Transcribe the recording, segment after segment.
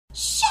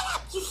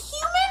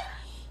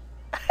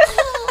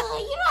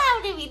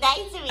to be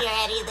nice to me or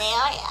anything.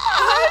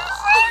 That's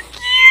so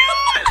cute.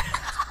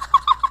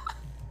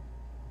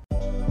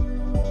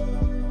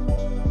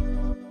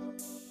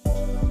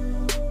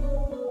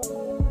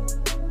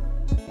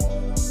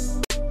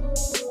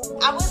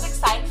 I was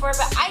excited for it,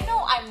 but I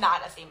know I'm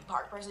not a theme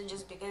park person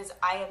just because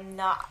I am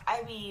not.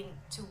 I mean,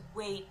 to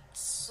wait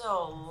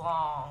so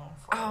long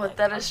for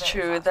That is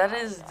true. That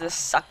is the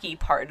sucky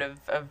part of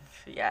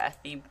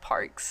theme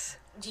parks.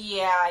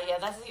 Yeah,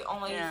 that's the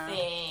only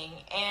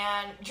thing.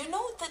 And you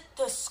know that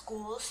the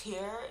schools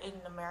here in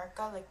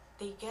America, like,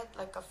 they get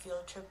like a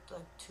field trip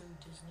like to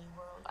Disney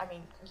World. I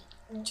mean,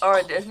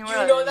 Disney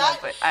World. You know that?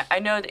 But I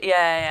know.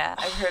 Yeah.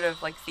 I've heard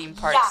of like theme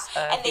parks.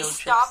 Yeah, and they field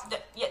stop.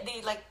 trips.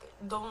 They like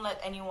don't let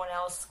anyone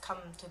else come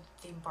to the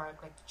theme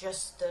park. Like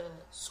just the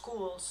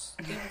schools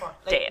theme park.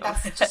 Like, Damn.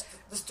 that's just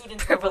the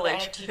students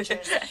Privilege. and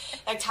teachers.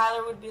 Like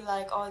Tyler would be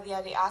like, oh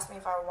yeah, they asked me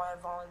if I want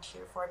to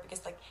volunteer for it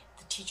because like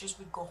the teachers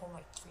would go home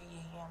like 3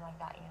 a.m. like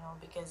that, you know,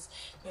 because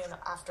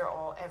after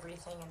all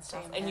everything and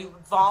stuff, and you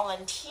would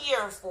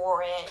volunteer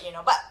for it, you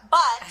know. But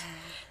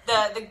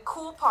the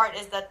cool part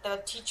is that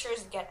the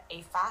teachers get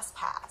a fast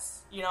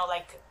pass, you know,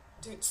 like.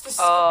 To skip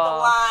the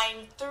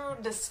line through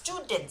the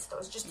students.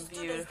 Those just the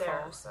students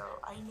there. So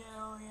I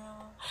know,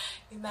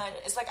 imagine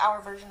it's like our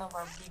version of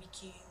our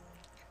BBQ.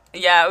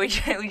 Yeah, we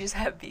just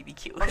have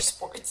BBQ. Or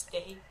sports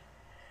day.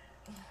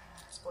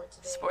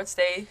 Sports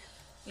day.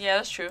 Yeah,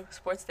 that's true.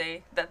 Sports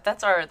day.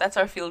 That's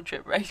our field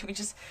trip, right? We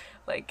just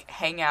like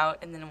hang out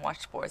and then watch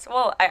sports.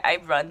 Well, I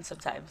run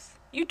sometimes.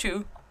 You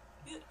too.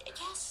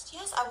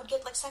 Yes. I would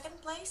get like second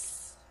place.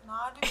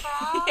 Not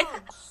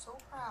proud. So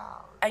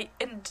proud.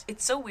 And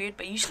it's so weird,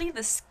 but usually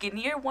the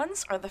skinnier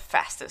ones are the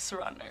fastest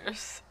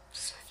runners.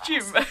 Do you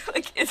remember?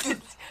 Like,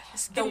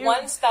 the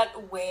ones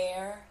that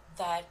wear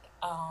that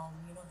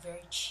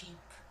very cheap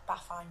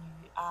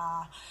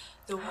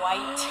the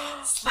white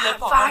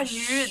slip-on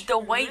shoes. The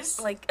white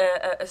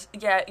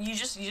you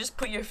just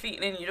put your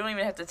feet in, you don't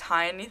even have to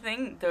tie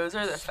anything. Those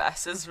are the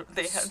fastest.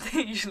 They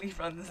usually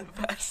run the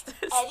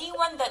fastest.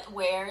 Anyone that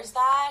wears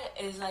that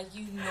is like,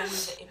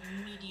 is an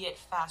immediate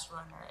fast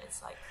runner.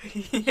 It's like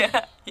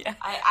yeah.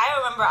 I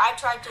remember I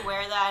tried to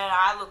wear that and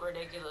I look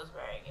ridiculous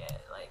wearing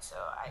it. Like, so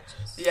I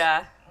just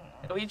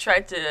we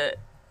tried to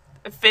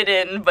fit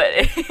in, but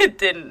it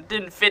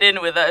didn't fit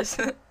in with us.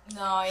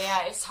 No,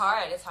 yeah, it's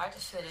hard. It's hard to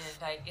fit in.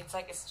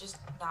 It's just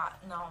not.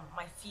 No,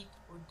 my feet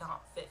would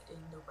not fit in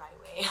the right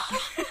way.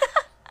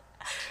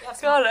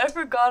 God, I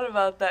forgot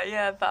about that.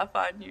 Yeah,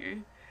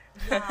 Papanyu.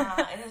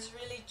 Yeah, and it's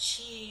really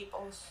cheap.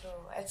 Also,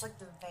 it's like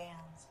the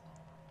Vans.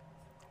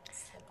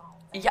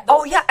 Yeah.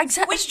 Oh, yeah.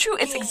 Exactly. It's true.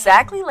 It's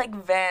exactly like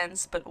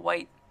Vans, but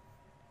white.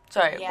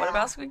 Sorry. Yeah. What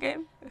about Squid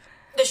Game?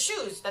 The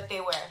shoes that they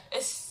wear.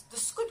 It's the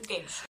Squid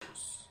Game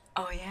shoes.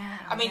 Oh yeah.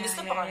 I mean, the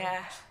slip-on.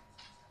 Yeah.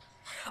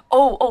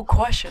 Oh,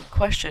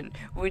 question.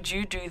 Would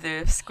you do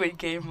the Squid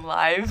Game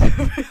live?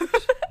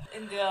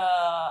 In the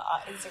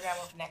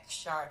Instagram of Next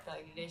Shark,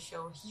 like, they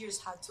show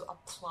here's how to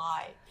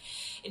apply.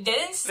 It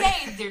didn't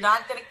say they're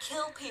not gonna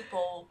kill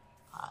people,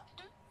 but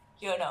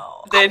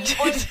They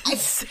didn't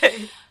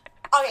say.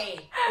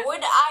 Okay,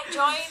 would I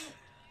join?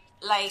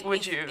 Like,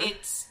 would you?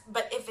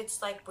 If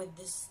it's like with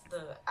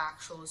the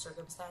actual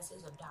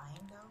circumstances of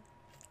dying though,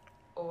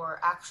 or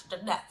the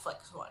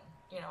Netflix one.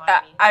 You know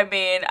what I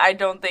mean? I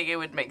don't think it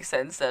would make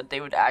sense that they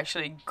would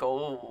actually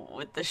go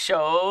with the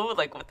show,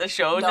 like what the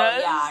show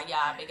does.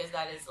 Yeah, because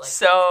that is like...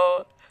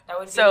 So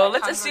like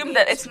let's assume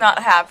that it's not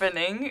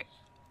happening.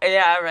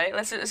 Yeah, right?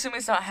 Let's assume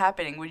it's not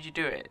happening. Would you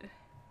do it?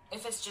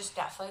 If it's just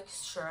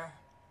Netflix, sure.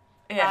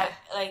 Yeah.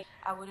 But, like,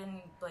 I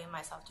wouldn't blame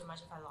myself too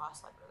much if I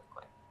lost, like, really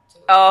quick, too.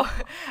 Oh,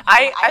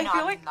 I know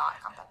feel I'm like...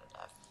 not competitive.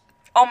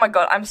 Oh my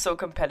god, I'm so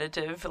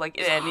competitive, like,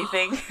 in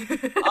anything.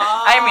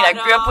 I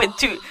grew up with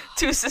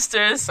two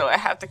sisters, so I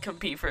have to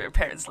compete for your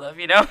parents' love,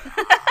 you know?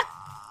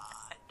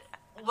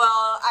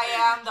 Well,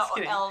 I am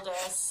the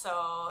eldest,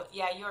 so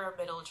yeah, you're a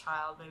middle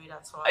child. Maybe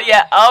that's why.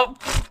 Yeah.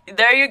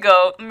 There you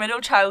go.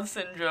 Middle child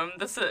syndrome.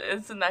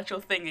 It's a natural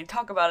thing. They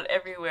talk about it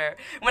everywhere.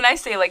 When I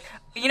say like,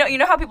 you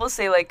know how people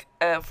say like,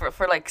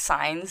 for like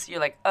signs,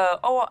 you're like,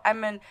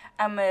 I'm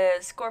a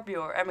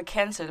Scorpio or I'm a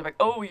Cancer. They're like,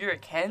 oh, you're a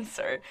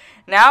Cancer.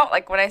 Now,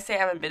 like when I say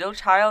I'm a middle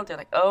child, they're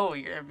like, oh,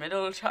 you're a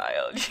middle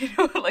child. You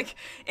know, like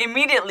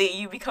immediately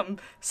you become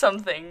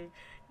something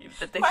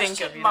that they think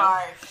of, you know.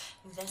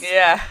 This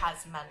one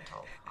has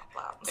mental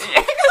problems.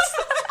 Yeah.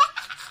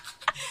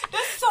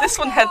 So this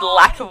one had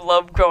lack of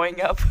love growing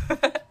up.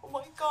 Oh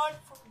my god,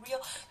 for real?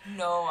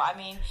 No, I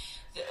mean,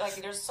 like,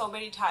 there's so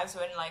many times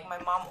when, like, my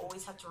mom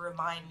always had to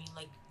remind me,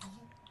 like,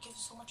 don't give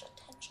so much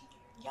attention to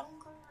your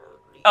younger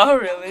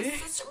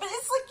sister. But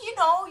it's like,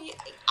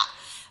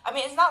 I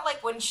mean, it's not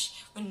like when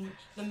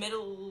the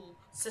middle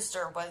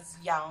sister was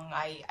young,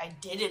 I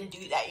didn't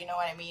do that, you know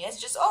what I mean? It's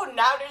just,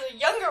 now there's a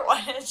younger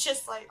one. It's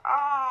just like,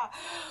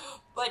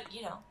 but,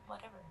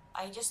 whatever.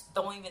 I just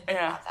don't even think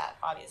about that,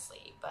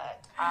 obviously.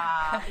 But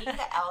being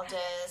the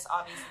eldest,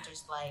 obviously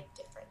there's, like,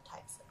 different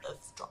types of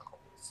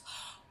struggles.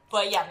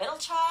 But, yeah, middle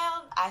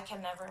child, I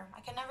can never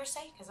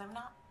say, because I'm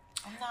not.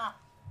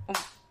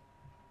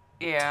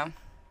 Yeah.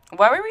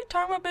 Why were we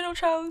talking about middle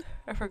child?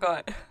 I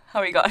forgot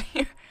how we got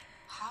here.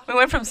 We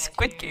went from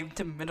Squid Game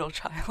to middle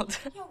child.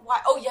 Yeah, why?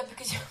 Oh, yeah,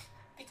 because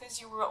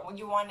you were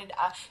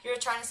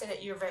trying to say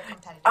that you're very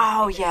competitive.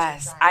 Oh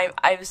yes,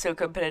 I'm so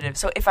competitive.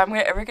 So if I'm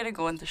ever gonna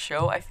go on the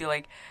show, I feel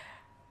like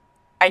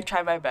I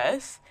try my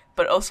best,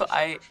 but also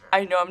I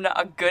know I'm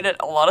not good at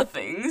a lot of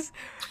things.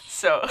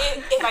 So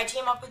if I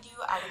team up with you,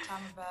 I would try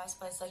my best.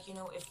 But it's like,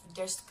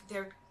 if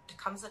there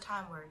comes a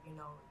time where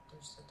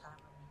there's a time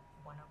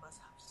when one of us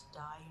has to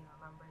die.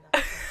 Remember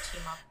that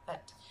team up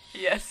that.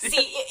 Yes. See,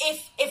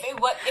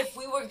 if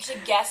we were to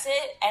guess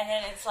it, and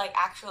then it's like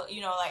actual,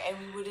 and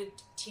we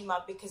wouldn't team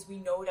up because we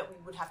know that we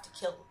would have to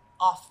kill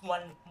off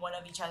one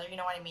of each other. You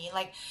know what I mean?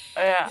 Like,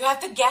 you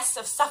have to guess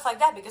of stuff like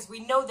that because we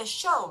know the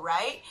show,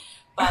 right?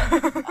 But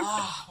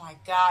oh my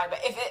god! But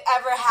if it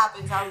ever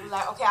happens, I would be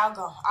like, okay, I'll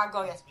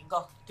go, Yasmin,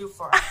 go do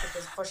for us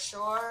because for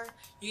sure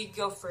you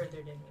go further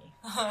than me.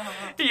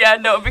 Yeah,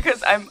 no,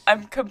 because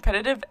I'm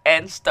competitive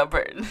and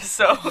stubborn,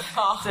 so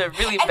it's a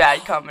really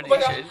bad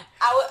combination.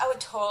 I would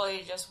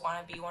totally just want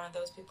to be one of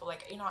those people,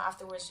 like,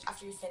 afterwards,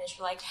 after you finish,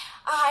 you're like,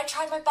 I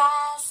tried my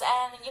best,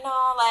 and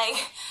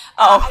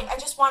I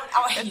just want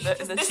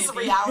this is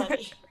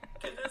reality.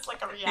 It's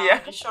like a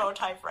reality show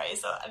type, right?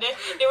 So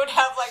they would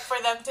have, like, for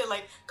them to,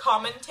 like,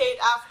 commentate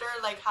after,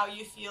 like, how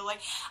you feel.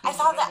 Like, I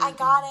thought that I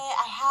got it,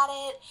 I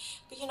had it,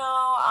 but,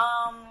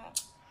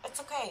 it's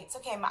okay.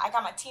 I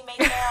got my teammate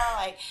there.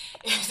 Like,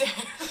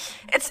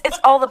 it's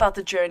all about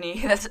the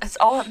journey. That's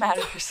all that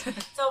matters.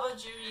 It's all about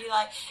the journey.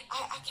 Like,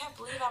 I can't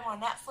believe I'm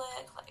on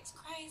Netflix. Like, it's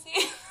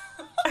crazy.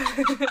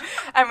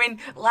 I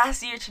mean,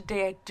 last year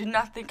today, I did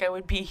not think I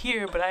would be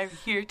here, but I'm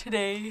here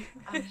today.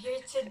 I'm here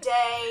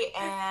today,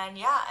 and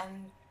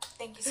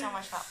thank you so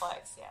much,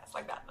 Netflix. Yeah, it's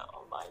like that. No,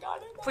 oh my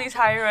god. Please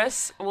hire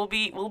us. We'll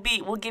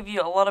give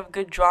you a lot of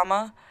good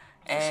drama.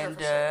 And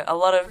for sure. A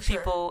lot of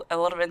people, a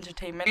lot of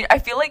entertainment. I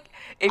feel like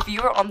if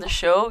you were on the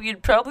show,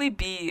 you'd probably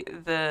be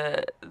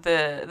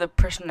the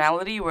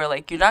personality where,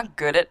 like, you're not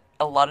good at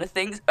a lot of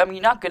things. I mean,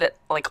 you're not good at,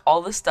 like,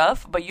 all the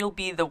stuff, but you'll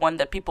be the one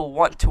that people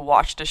want to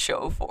watch the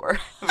show for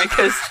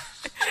because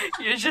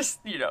you're just,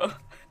 I'm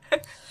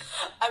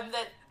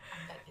that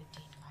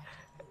Dean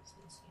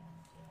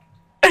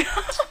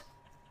loses,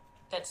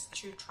 That's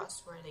true,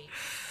 trustworthy.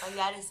 Like,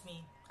 that is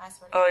me. I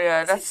swear. Oh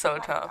yeah, that's so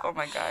tough. Oh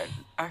my god,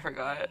 I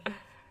forgot.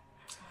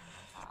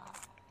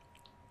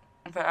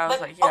 But I was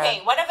like, yeah.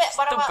 Okay, what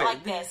about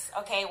like this?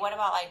 Okay, what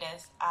about like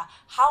this?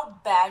 How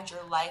bad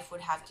your life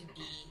would have to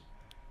be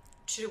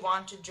to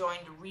want to join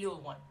the real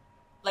one?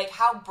 Like,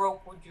 how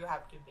broke would you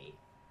have to be?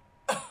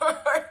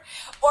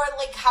 or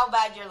like, how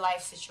bad your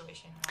life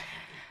situation would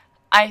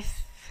have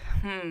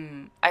to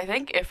be? I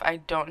think if I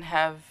don't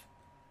have,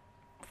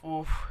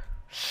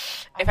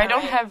 if I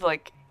don't have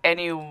like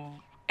any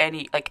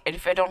like,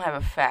 if I don't have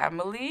a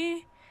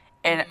family,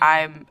 and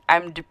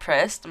I'm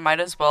depressed,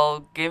 might as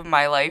well give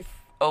my life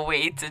a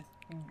way to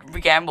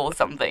gamble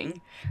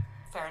something.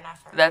 Fair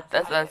enough.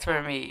 That's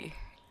for me.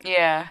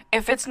 Yeah,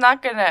 if it's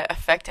not gonna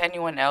affect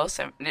anyone else,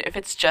 if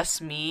it's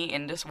just me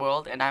in this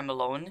world and I'm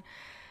alone,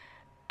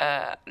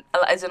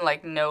 as in,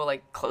 like, no,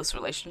 like, close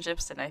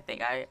relationships, then I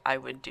think I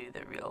would do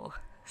the real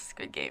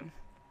Squid Game.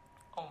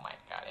 Oh my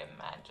god,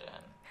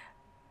 imagine.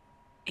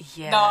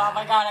 Yeah. No, oh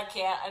my god, I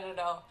can't. I don't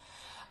know.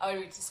 I would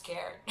be too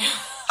scared.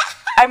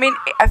 I mean,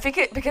 I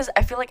think because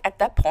I feel like at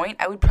that point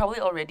I would probably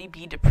already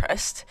be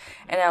depressed,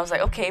 and I was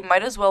like, okay,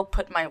 might as well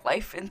put my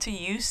life into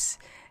use,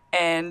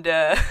 and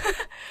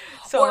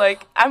so, or,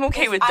 like, I'm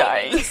okay with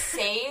dying.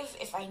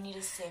 If I need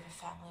to save a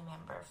family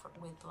member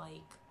with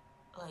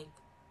like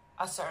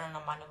a certain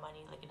amount of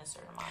money, like in a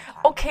certain amount of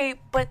time. Okay,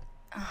 but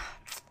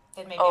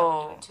then maybe I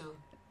would do it too.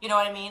 You know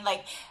what I mean?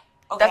 Like.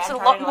 Okay, that's a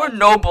lot more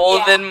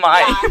noble than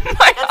my. Yeah.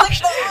 My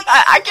gosh.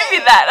 I give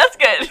you that. That's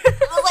good.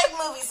 It's like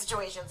movie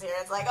situations here.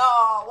 It's like,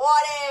 oh,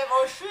 what if?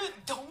 Oh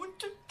shit! Don't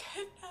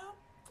kidnap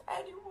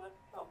anyone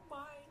of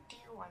my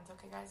dear ones.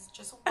 Okay, guys,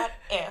 just what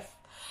if?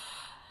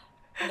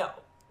 No,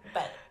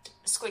 but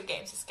Squid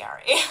Games is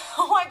scary.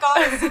 Oh my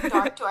god, it's so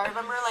dark too. I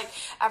remember, like,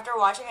 after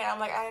watching it, I'm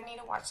like, I need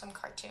to watch some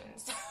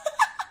cartoons.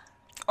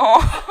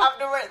 Oh.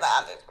 Afterwards,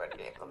 after Squid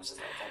Games, I'm just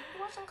like, I need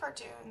to watch some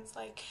cartoons.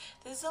 Like,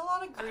 there's a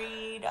lot of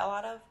greed, a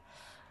lot of,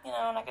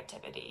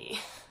 negativity.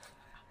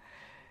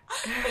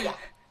 But yeah.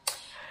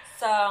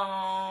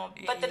 So,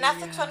 but the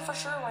Netflix one for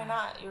sure, why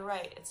not? You're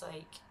right. It's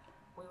like,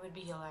 we would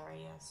be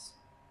hilarious.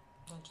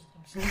 Don't you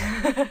think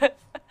so?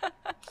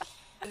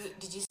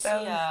 Did you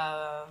see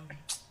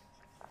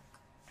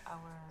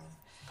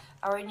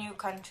our new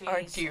country's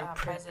our dear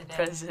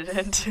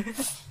president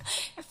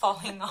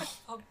falling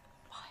off a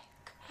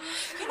bike?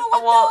 You know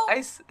what,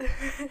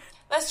 though?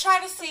 Let's try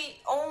to see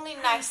only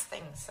nice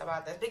things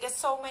about this, because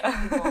so many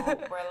people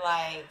were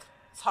like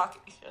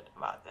talking shit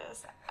about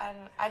this,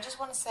 and I just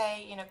want to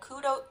say,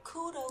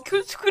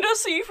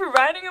 kudos to you for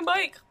riding a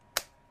bike.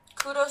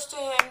 Kudos to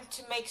him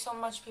to make so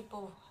much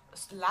people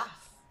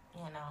laugh.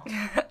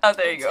 Oh,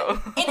 there you go.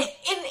 In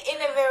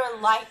a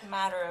very light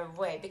matter of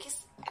way,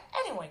 because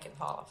anyone can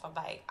fall off a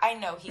bike. I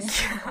know he's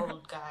an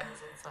old guy,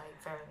 so it's like,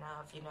 fair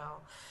enough,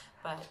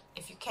 but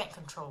if you can't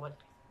control what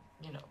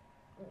you know,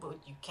 what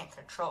you can't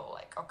control.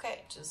 Like,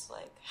 okay, just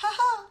like,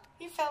 haha,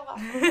 you fell off.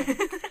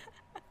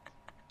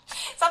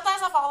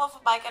 Sometimes I fall off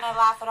a bike and I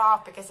laugh it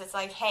off because it's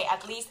like, hey,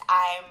 at least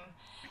I'm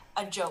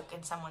a joke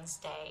in someone's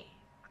day,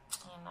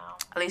 you know.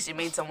 At least you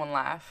made someone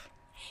laugh.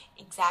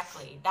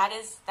 Exactly.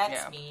 That's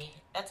me.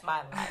 That's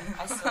my life.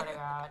 I swear to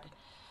God.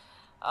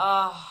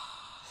 Oh,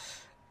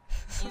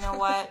 you know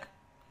what?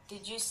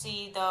 Did you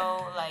see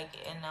though? Like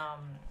in how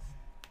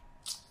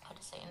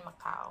to say in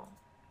Macau,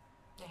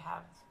 they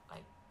have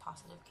like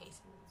positive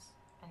cases,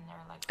 and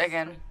they're like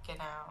again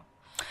freaking out.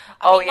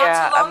 Not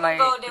too long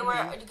ago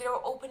they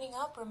were opening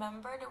up.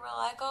 Remember, they were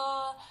like,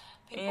 oh,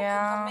 people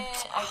can come in.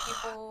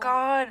 People.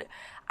 God,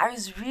 I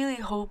was really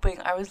hoping.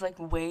 I was like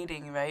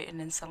waiting, right, and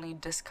then suddenly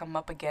this come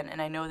up again,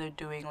 and I know they're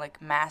doing like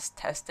mass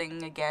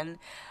testing again.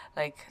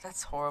 Like,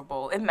 that's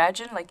horrible.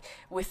 Imagine, like,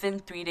 within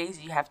 3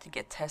 days you have to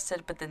get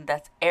tested, but then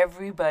that's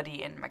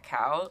everybody in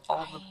Macau,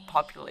 all the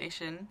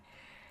population.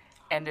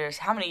 And there's,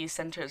 how many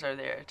centers are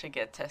there to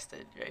get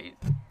tested, right?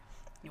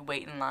 You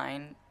wait in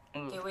line.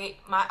 They wait.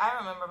 I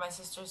remember my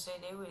sister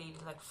said they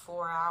waited like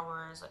 4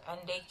 hours, and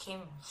they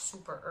came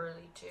super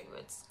early too.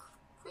 It's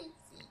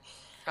crazy.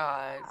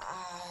 God.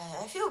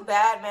 I feel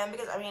bad, man,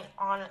 because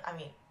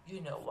you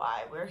know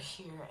why we're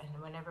here,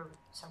 and whenever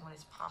someone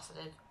is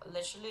positive,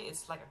 literally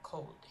it's like a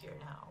cold here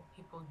now.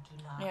 People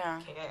do not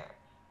care.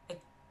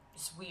 Like,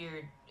 it's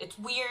weird. It's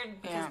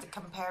weird because the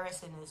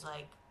comparison is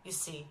like, you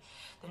see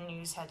the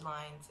news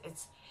headlines.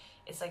 It's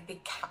like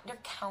they're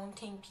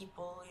counting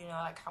people, you know,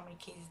 like how many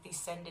cases they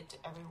send it to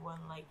everyone.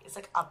 Like, it's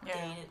like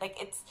updated. Like,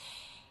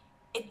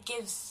 it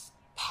gives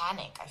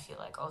panic, I feel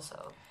like,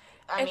 also.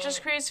 It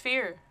just creates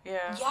fear.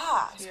 Yeah.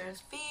 Yeah, it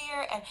creates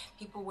fear, and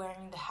people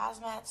wearing the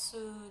hazmat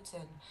suits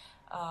and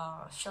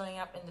showing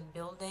up in the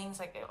buildings,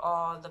 like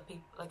all the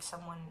people, like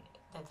someone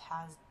that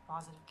has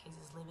positive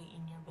cases living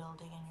in your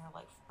building, and you're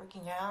like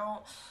freaking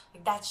out.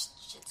 Like, that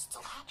shit's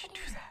still happening.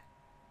 Do that.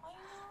 I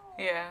know.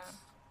 Yeah.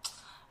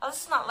 Oh,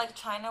 this is not like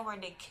China where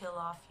they kill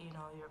off, you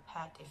know, your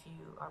pet if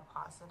you are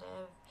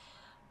positive,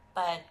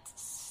 but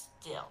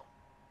still,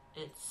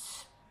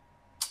 it's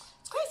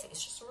crazy.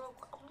 It's just a little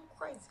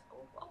crazy.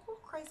 A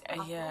little crazy. A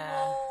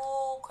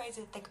little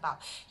crazy to think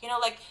about. You know,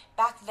 like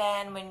back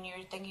then when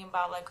you're thinking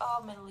about like,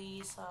 oh, Middle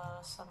East,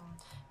 some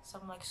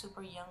like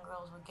super young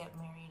girls would get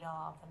married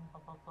off and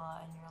blah blah blah,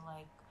 and you're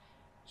like,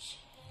 shit,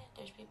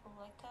 there's people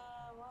like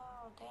that.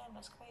 Wow, damn,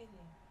 that's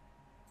crazy.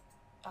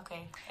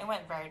 Okay, it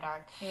went very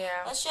dark.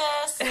 Yeah. Let's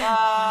just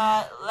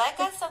let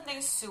get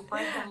something super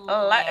hilarious.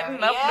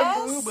 Lighten up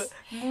the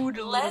mood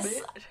a little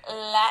bit.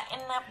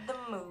 Lighten up the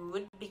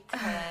mood,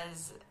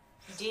 because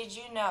did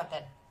you know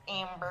that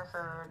Amber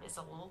Heard is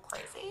a little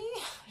crazy?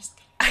 Just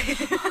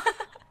kidding.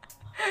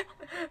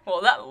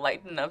 Well, that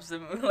lightens up the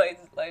mood.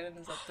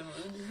 Lightens up the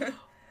mood.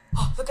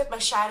 Oh, look at my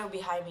shadow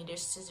behind me.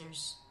 There's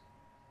scissors.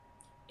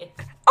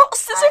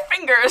 Scissor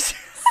fingers.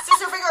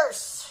 Scissor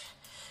fingers.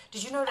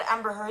 Did you know that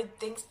Amber Heard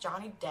thinks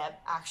Johnny Depp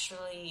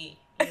actually,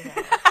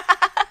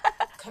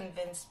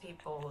 convinced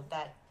people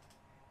that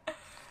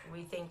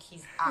we think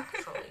he's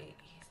actually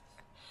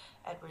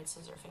Edward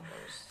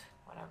Scissorfingers,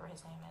 whatever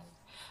his name is.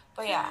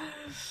 But yeah,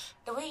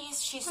 the way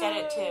she said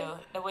it too,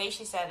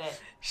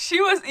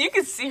 you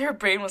could see her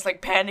brain was like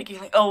panicking,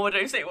 like, oh, what do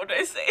I say?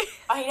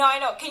 I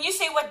know. Can you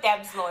say what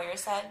Deb's lawyer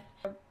said?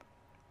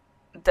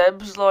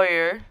 Deb's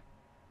lawyer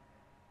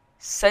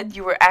said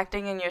you were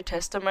acting in your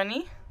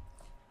testimony.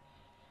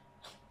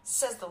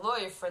 Says the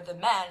lawyer for the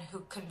man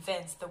who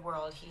convinced the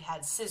world he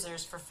had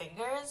scissors for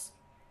fingers.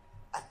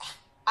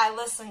 I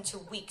listened to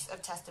weeks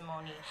of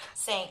testimony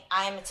saying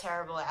I am a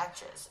terrible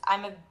actress.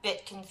 I'm a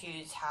bit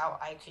confused how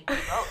I could do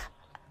both.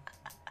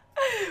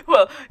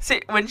 Well,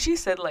 see, when she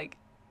said, like,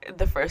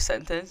 the first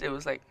sentence, it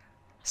was like,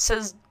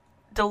 says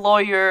the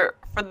lawyer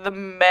for the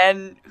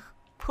man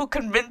who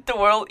convinced the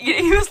world.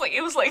 It was like,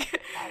 what do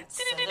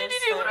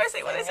I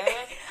say?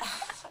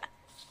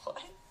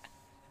 What?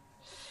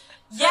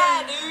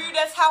 Yeah, dude,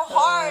 that's how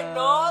hard,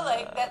 no?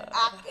 Like, that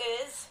act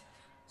is.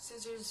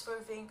 Scissors for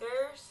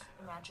fingers.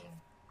 Imagine.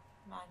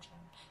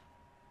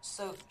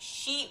 So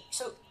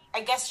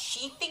I guess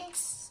she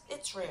thinks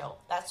it's real.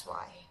 That's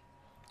why.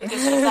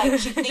 Because she's like,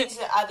 she thinks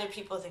that other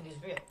people think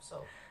it's real.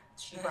 So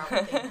she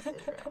probably thinks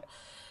it's real.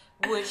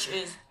 Which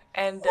is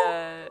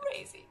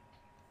crazy.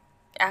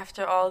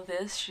 After all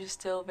this, she's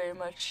still very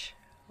much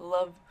in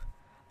love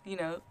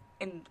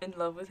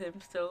with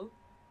him still.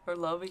 Or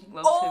loves him.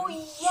 Oh,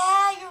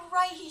 yeah, you're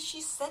right.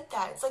 She said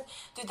that. It's like,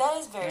 dude, that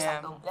is very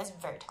that's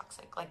very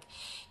toxic. Like,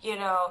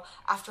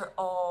 after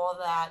all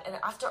that, and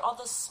after all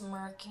the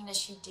smirking that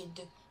she did,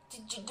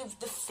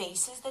 the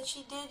faces that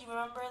she did, you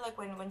remember, like,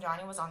 when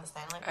Johnny was on the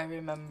stand? Like, I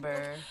remember.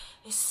 Like,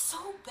 it's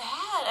so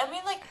bad. I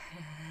mean, like,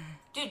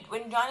 dude,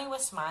 when Johnny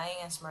was smiling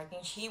and smirking,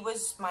 he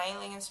was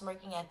smiling and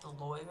smirking at the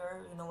lawyer,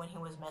 when he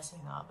was messing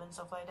up and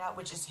stuff like that,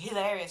 which is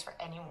hilarious for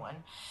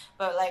anyone.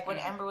 But, like, when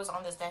Amber was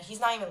on the stand, he's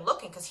not even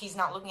looking, because he's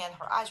not looking at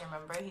her eyes,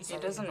 remember? He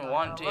doesn't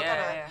want to,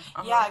 yeah.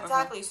 Yeah,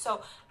 exactly.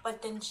 So,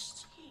 but then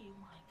she,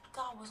 my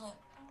God, was like,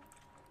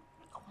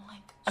 oh my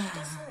God, she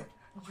doesn't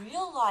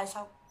realize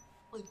how,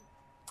 like,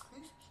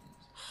 crazy she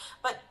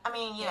But I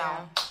mean, you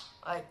know,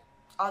 like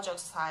all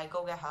jokes aside,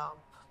 go get help.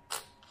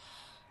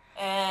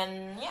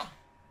 And yeah,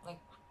 like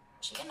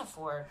she can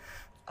afford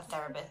a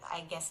therapist.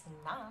 I guess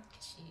not,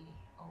 because she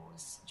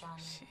owes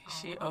Johnny.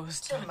 She owes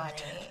some Johnny.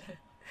 money.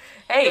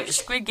 Hey,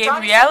 Squid Game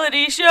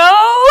reality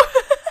show.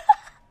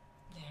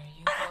 There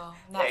you go.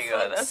 Netflix, there you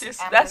go.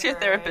 That's your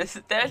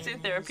therapist. That's your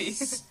therapy.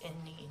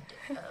 In need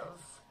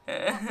of.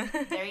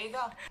 There you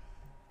go.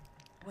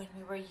 When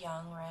we were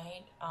young,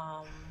 right?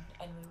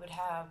 And we would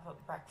have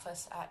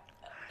breakfast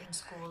in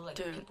school. Like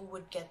people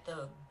would get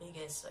the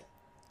biggest like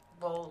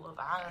bowl of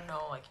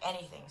like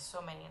anything.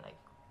 So many like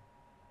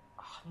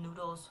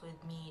noodles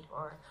with meat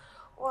or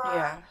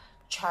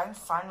chang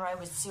fan right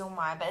with siu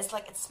mai, but it's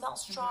like it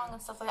smells strong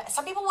and stuff like that.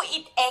 Some people will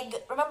eat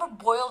egg. Remember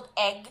boiled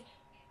egg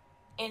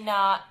in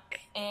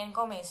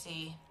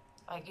Gomesi?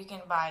 Like you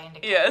can buy in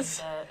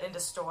the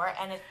store,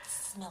 and it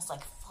smells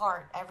like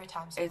fart every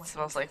time. It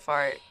smells like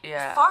fart.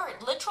 Yeah.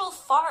 Fart, literal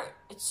fart.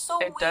 It's so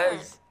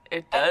weird.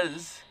 It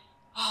does.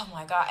 Oh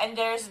my god! And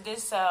there's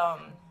this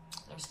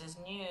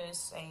news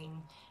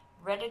saying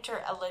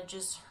Redditor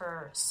alleges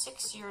her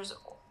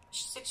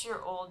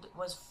 6-year-old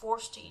was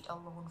forced to eat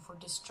alone for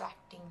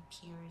distracting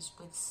peers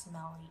with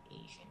smelly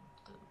Asian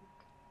food.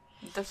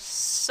 That's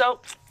so.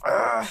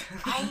 I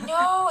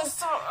know, it's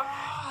so.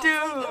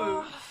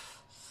 Dude.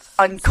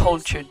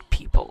 Uncultured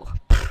people.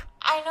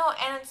 I know,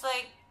 and it's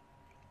like,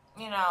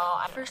 you know.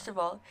 First of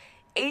all,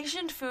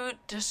 Asian food,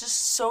 there's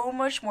just so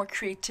much more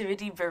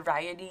creativity,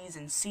 varieties,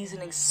 and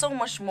seasoning, so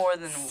much more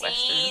than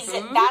Western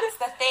food. That's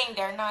the thing,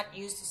 they're not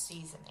used to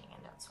seasoning,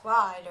 and that's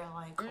why they're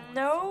like.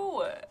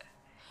 No.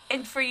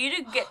 And for you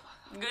to get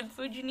good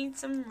food, you need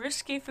some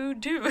risky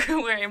food too,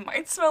 where it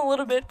might smell a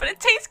little bit, but it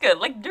tastes good,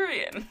 like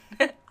durian.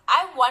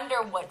 I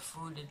wonder what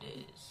food it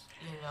is,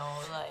 you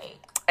know, like.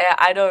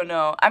 I don't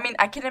know. I mean,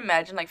 I can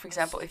imagine, like, for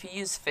example, if you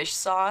use fish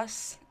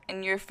sauce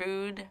in your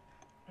food,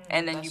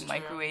 and then you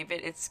microwave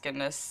it, it's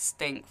gonna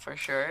stink for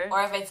sure.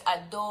 Or if it's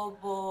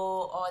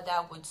adobo,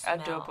 that would smell.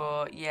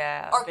 Adobo,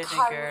 yeah. Or vinegar.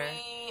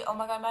 Curry. Oh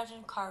my god,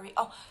 imagine curry.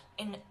 Oh,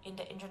 in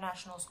the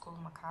international school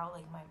in Macau,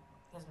 like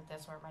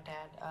that's where my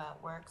dad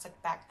works.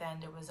 Like back then,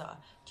 there was a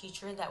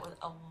teacher that was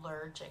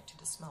allergic to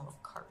the smell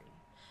of curry,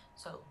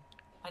 so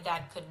my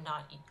dad could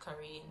not eat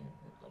curry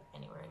like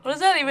anywhere. What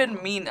does that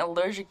even mean?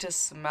 Allergic to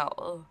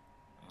smell?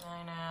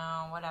 I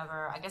know,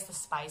 whatever. I guess the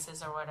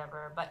spices or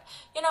whatever. But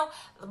you know,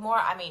 the more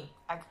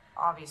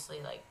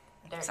obviously like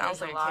there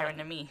sounds like Karen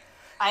to me.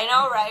 I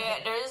know,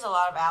 right? There is a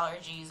lot of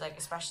allergies, like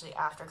especially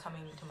after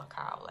coming to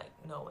Macau, like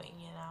knowing,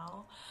 you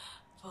know.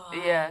 But,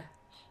 yeah.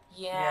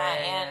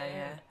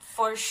 And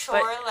for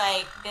sure,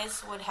 like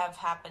this would have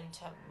happened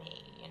to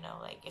me, you know,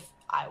 like if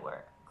I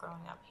were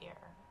growing up here,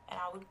 and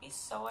I would be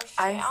so ashamed.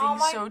 I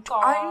think so too.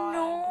 I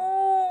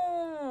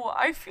know.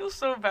 I feel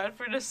so bad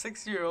for the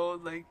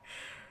 6-year-old. Like,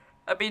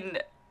 I mean,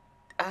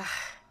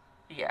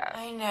 yeah.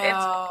 I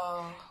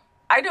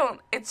know.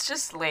 It's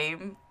just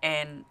lame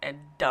and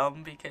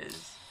dumb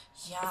because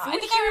I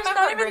think here I is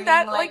not even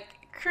that like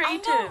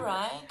creative. I know,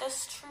 right?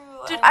 That's true.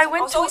 Dude, I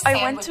went to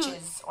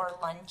or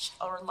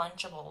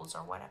Lunchables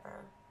or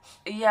whatever.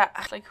 Yeah,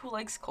 like who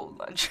likes cold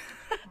lunch?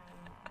 No,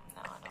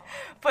 I don't.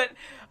 But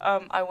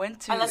I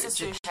went to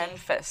Japan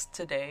Fest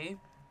today.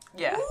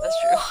 Yeah, that's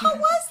true. How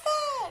was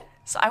that?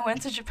 So I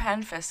went to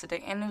Japan Fest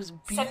today, and it was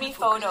beautiful. Send me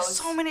photos.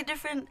 So many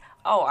different.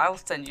 Oh, I'll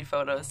send you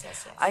photos.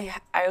 Yes.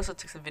 I also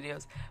took some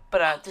videos,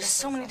 but there's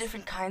so many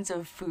different kinds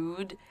of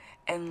food,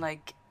 and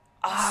like.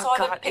 I saw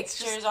the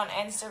pictures on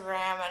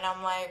Instagram, and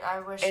I'm like, I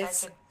wish I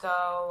could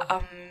go.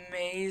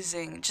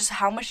 Amazing. Just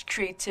how much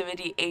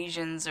creativity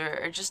Asians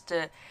or just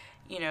the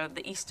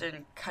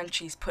Eastern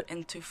countries put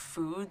into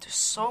food. There's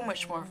so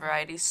much more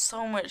variety,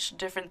 so much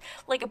different.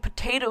 Like a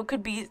potato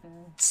could be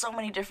so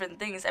many different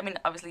things. I mean,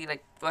 obviously,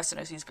 like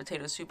Westerners use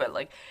potatoes too, but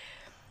like,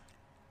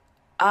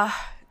 I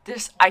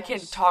can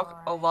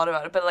talk a lot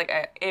about it, but like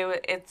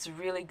it's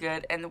really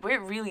good, and we're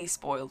really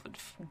spoiled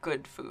with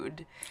good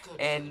food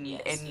in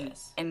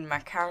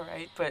Macau,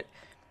 right? But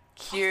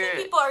here, I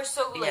think people are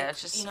so like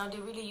just, you know, they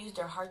really use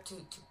their heart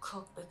to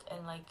cook,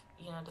 and like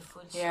you know the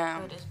food is so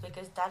good is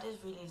because that is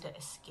really the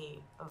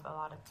escape of a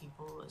lot of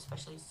people,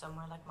 especially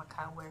somewhere like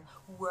Macau where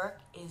work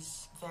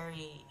is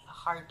very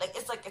hard. Like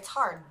it's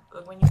hard.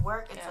 Like, when you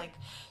work, it's like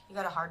you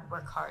gotta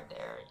work hard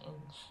there. In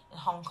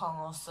Hong Kong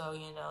also,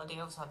 you know, they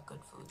also have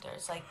good food there.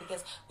 It's like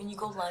because when you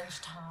go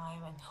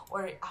lunchtime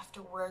or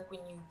after work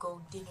when you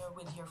go dinner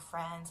with your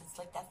friends, it's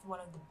like that's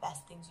one of the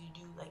best things you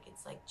do. Like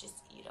it's like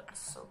just eat up.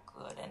 It's so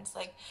good, and it's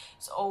like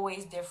it's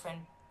always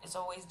different. It's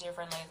always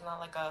different. Like it's not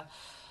like a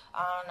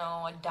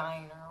a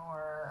diner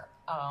or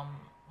hamburger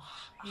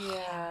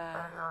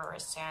or a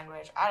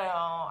sandwich.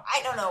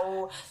 I don't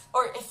know.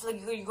 Or if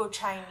like you go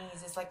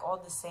Chinese, it's like all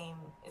the same.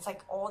 It's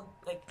like all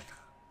like.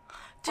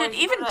 Dude,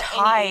 even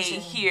Thai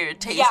here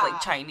tastes like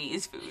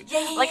Chinese food.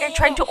 I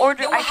tried to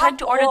order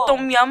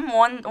tom yum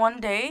one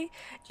day,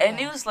 and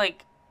it was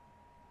like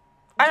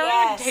I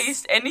don't even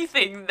taste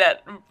anything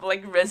that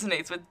like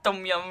resonates with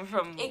tom yum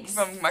from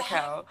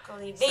Macau.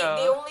 They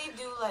only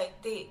do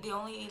like they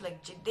only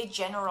like they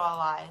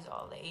generalize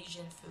all the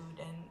Asian food,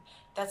 and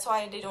that's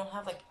why they don't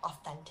have like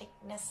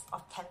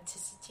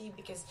authenticity,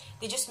 because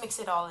they just mix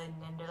it all in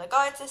and they're like,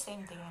 oh, it's the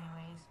same thing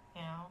anyways,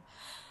 you know.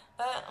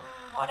 But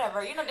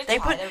whatever, you know, they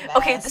try their best.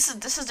 Okay,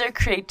 this is their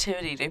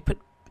creativity. They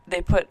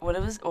put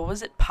what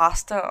was it,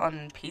 pasta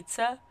on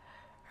pizza,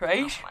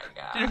 right? Oh my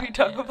god! Did we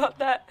talk about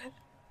that?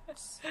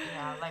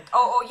 Yeah, like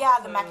yeah,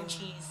 the mac and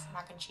cheese.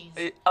 Mac and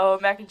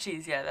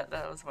cheese. Yeah,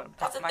 that was one.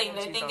 That's the thing.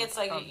 They think it's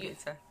like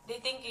they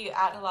think you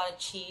add a lot of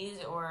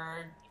cheese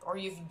or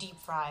you deep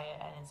fry it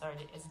and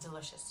it's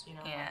delicious. You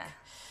know. Yeah.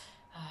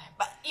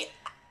 But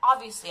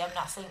obviously, I'm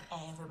not saying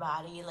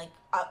everybody. Like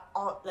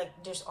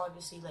there's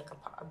obviously like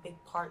a big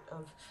part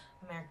of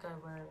America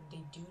where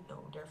they do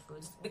know their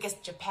foods, because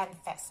Japan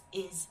Fest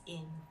is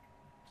in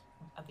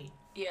New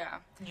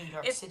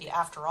York City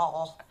after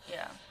all.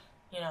 Yeah.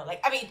 You know,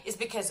 like, I mean, it's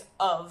because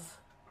of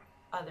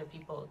other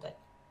people that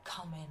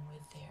come in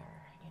with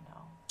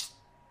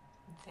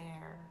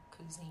their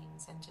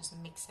cuisines and just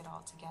mix it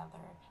all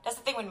together. That's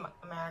the thing when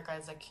America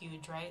is like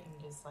huge, right? And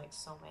there's like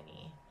so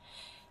many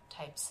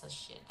types of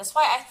shit. That's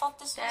why I thought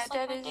this was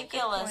like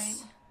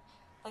ridiculous.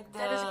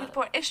 That is a good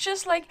point. It's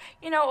just like,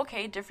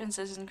 okay,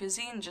 differences in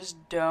cuisine, just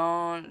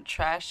don't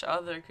trash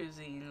other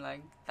cuisine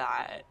like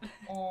that.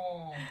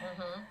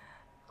 Mm-hmm.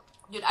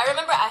 Dude, I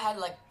remember I had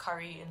like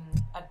curry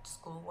at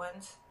school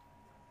once,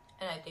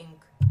 and I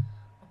think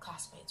my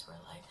classmates were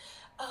like,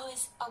 "Oh,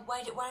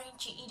 why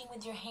aren't you eating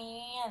with your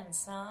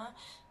hands, huh?"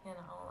 You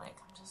know, like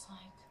I'm just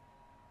like,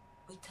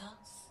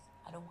 because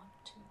I don't want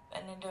to.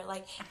 And then they're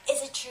like,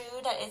 "Is it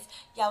true that it's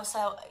有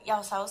手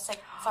食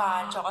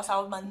飯，左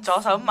手問"？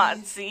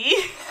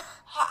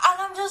 And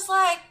I'm just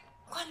like,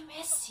 God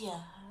miss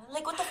ya.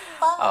 Like, what the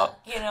fuck?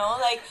 You know,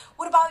 like,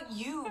 what about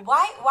you?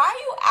 Why are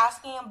you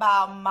asking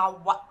about my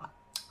what?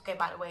 Okay,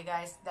 by the way,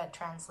 guys, that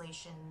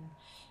translation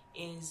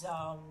is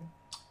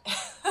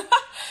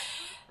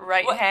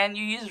right hand.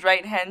 You use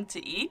right hand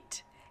to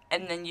eat,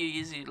 and then you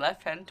use your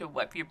left hand to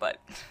wipe your butt.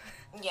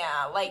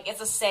 Yeah, like it's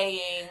a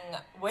saying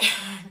where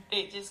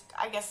they just,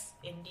 I guess,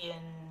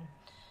 Indian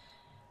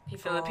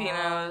people,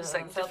 Filipinos,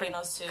 like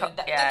Filipinos too,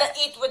 that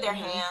eat with their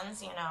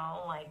hands. You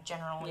know, like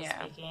generally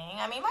speaking.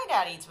 I mean, my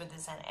dad eats with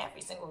his hand every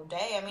single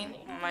day. I mean,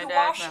 my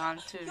dad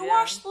too. You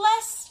wash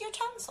less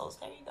utensils.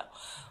 There you go.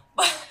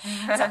 But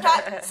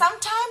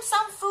sometimes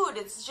some food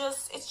it's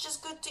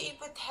just good to eat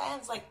with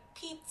hands, like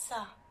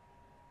pizza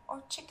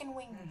or chicken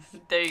wings.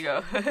 There you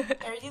go.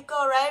 There you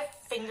go, right?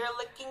 Finger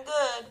licking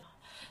good.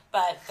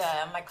 But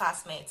my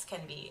classmates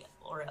can be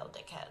real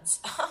dickheads.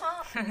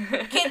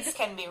 Kids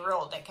can be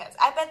real dickheads.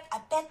 I bet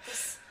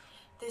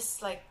this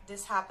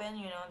happened.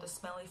 You know, the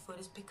smelly food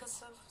is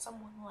because of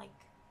someone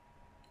like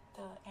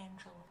the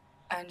Angela,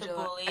 the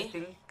bully. I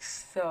think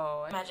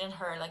so. Imagine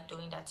her like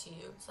doing that to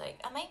you. It's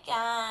like, oh my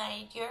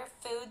god, your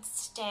food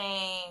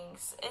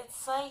stinks.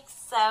 It's like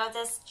so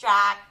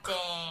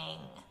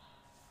distracting.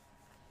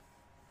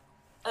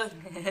 Oh.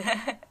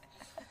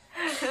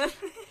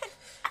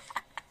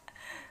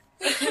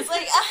 It's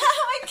like,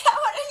 oh my god,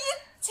 what are you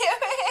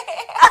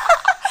doing?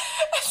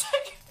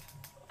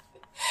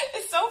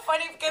 It's so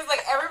funny because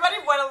like everybody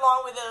went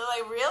along with it.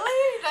 Like,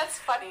 really? That's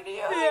funny to you?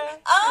 Yeah.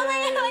 Oh my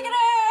god, look at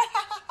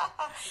her.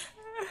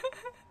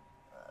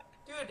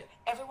 Dude,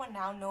 everyone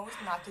now knows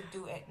not to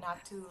do it,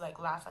 not to like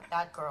laugh at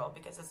that girl,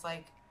 because it's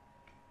like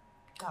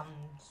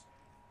gums.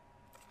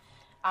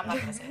 I'm not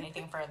gonna say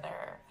anything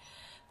further,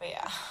 but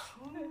yeah.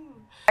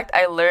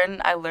 I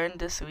learned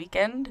this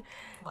weekend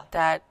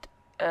that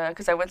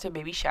because I went to a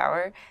baby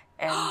shower,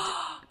 and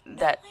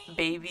that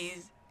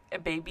babies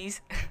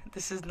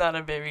this is not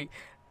a very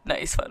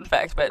nice fun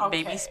fact, but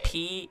babies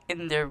pee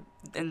in the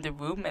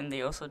womb, and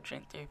they also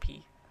drink their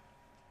pee.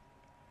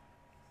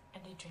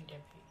 And they drink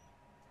their pee.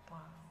 Wow.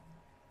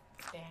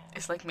 Damn.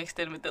 It's like mixed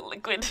in with the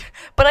liquid.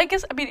 But I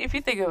guess, I mean, if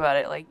you think about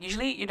it, like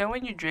usually,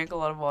 when you drink a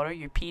lot of water,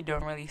 your pee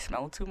don't really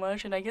smell too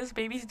much, and I guess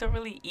babies don't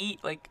really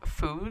eat like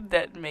food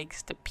that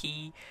makes the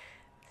pee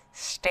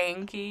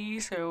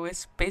stanky, so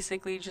it's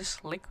basically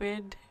just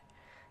liquid,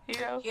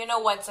 You know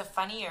what's a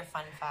funnier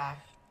fun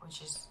fact,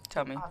 which is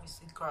Tell me.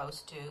 Obviously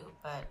gross too,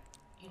 but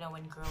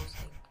when girls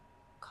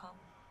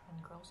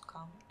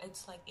come,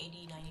 it's like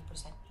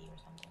 80-90% pee or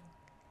something.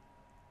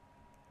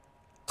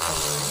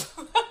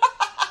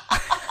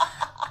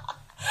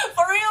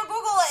 For real,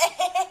 Google it.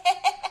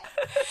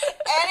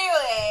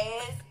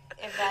 Anyways,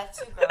 if that's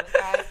too gross,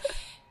 guys,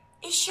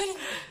 it shouldn't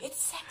be.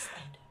 It's sex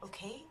ed,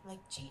 okay? Like,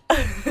 gee.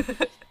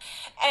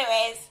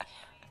 Anyways,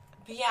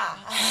 but yeah.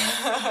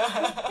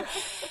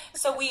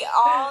 So we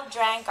all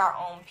drank our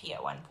own pee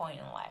at one point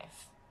in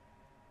life.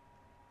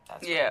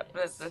 That's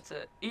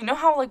it. You know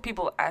how like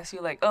people ask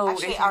you like, oh,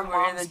 actually, if you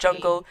were in the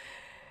jungle,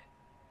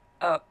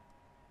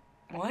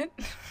 what?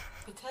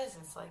 Because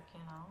it's like,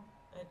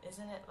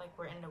 isn't it like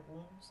we're in the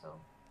womb,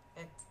 so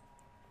it's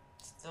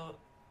still.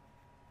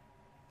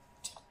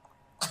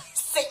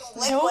 Say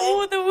liquid.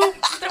 No,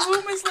 the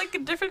womb is like a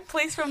different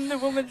place from the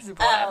woman's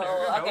bladder.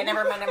 Oh, okay, no?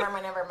 never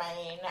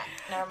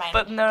mind.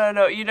 But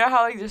no. You know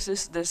how like there's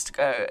this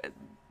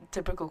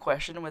typical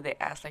question where they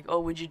ask like, oh,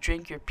 would you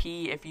drink your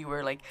pee if you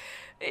were like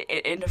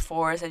in the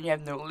forest and you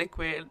have no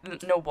liquid,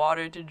 no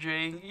water to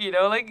drink, you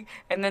know, like,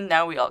 and then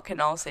now we all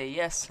can all say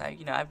yes, like,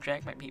 you know, I've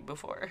drank my pee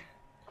before.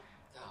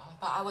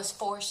 But I was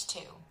forced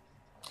to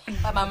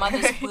by my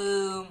mother's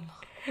womb.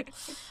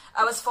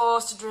 I was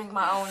forced to drink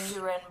my own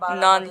urine by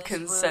my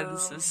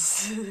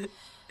non-consensus. womb.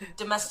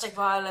 Domestic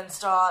violence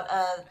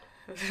started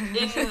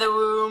in the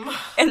womb.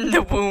 In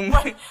the womb.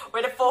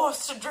 When you're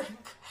forced to drink.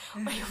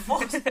 When you're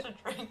forced to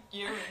drink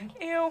urine.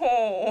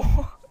 Ew.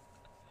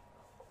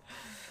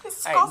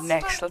 Disgusting. Alright,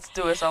 next. Let's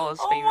do us all a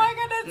favor. Oh my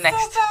god, it's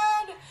next. so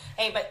bad.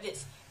 Hey, but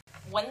this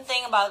one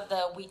thing about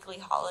the weekly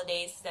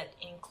holidays that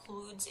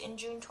includes in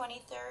June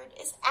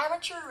 23rd is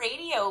Amateur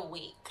Radio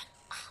Week.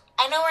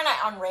 I know we're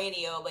not on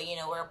radio, but you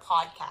know, we're a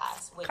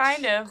podcast. Which...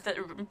 Kind of. The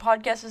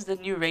podcast is the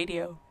new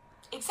radio.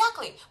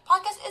 Exactly.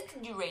 Podcast is the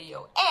new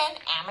radio. And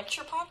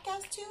amateur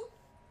podcast too.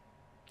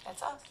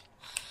 That's us.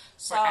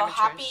 So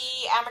happy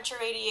Amateur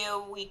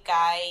Radio Week,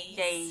 guys.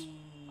 Yay.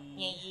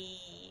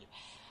 Yay.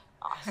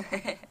 Awesome.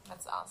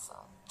 That's awesome.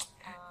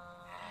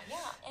 Yeah,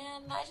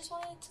 and I just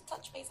wanted to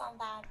touch base on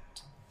that.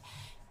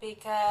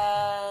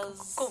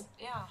 Because, cool.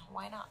 Yeah,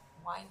 why not?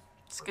 Why?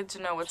 It's good to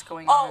know what's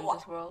going on in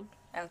this world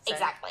outside.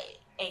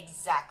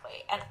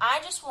 Exactly. And I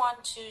just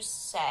want to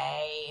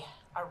say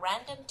a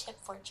random tip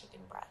for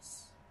chicken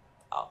breast.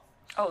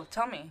 Oh,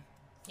 tell me.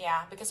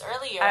 Yeah, because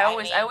earlier I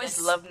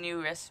always love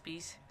new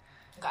recipes.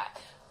 Okay.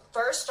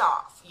 First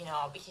off, you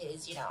know,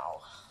 because, you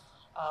know,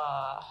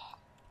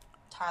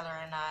 Tyler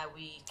and I,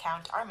 we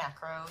count our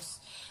macros,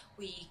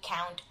 we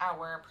count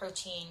our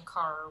protein,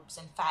 carbs,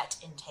 and fat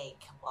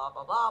intake, blah,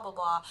 blah, blah, blah,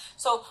 blah.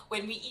 So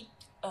when we eat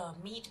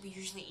meat, we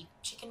usually eat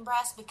chicken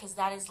breast because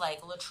that is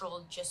like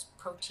literal just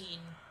protein,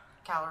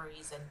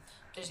 calories, and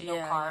there's no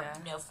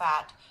carb, no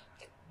fat,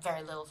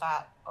 very little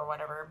fat or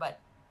whatever, but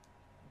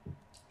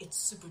it's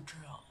super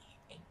dry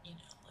and, you know,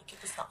 like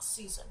if it's not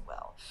seasoned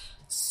well.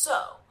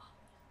 So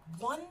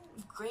one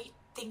great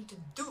thing to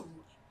do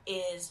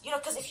is, you know,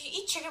 because if you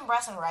eat chicken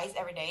breast and rice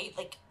every day,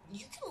 like,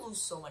 you can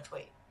lose so much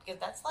weight. Because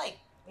that's like,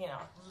 you know,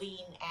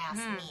 lean-ass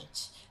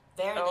meat.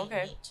 Very lean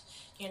meat.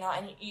 You know,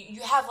 and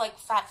you have, like,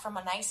 fat from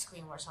an ice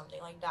cream or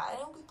something like that.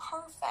 It'll be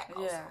perfect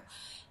also.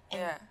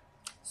 And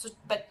so,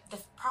 but the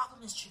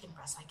problem is chicken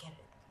breast. I get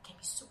it. It can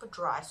be super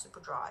dry.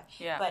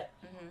 Yeah. But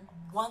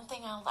one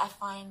thing I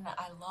find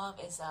I love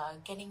is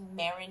getting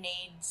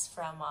marinades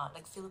from,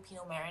 like,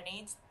 Filipino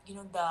marinades. You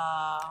know,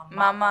 the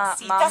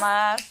Mama's.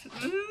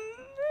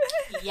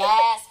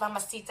 Yes,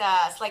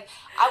 mamacitas. Like,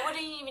 I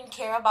wouldn't even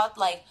care about,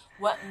 like,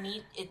 what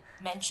meat it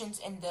mentions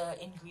in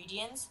the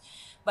ingredients.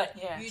 But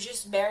you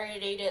just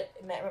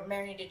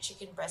marinated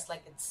chicken breast,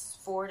 like, it's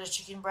for the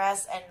chicken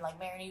breast, and, like,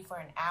 marinate for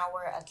an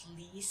hour at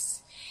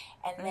least.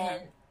 And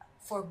then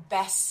for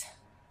best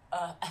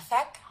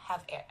effect,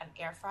 have an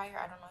air fryer.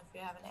 I don't know if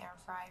you have an air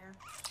fryer.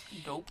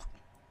 Nope.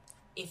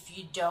 If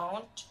you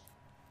don't,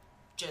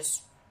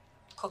 just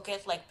cook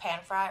it like pan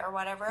fry or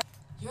whatever.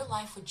 Your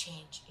life would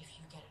change if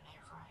you get an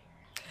air fryer.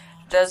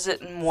 You know, does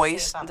it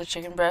moist the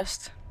chicken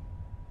breast?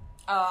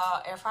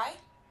 Air fry?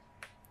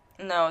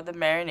 No, the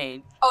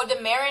marinade. Oh, the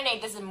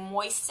marinade doesn't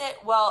moist it?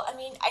 Well, I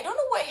mean, I don't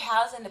know what it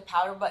has in the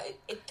powder, but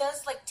it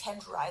does, like,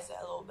 tenderize it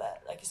a little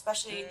bit. Like,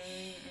 especially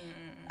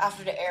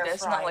after the air frying.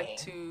 It's not, like,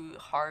 too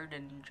hard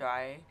and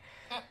dry.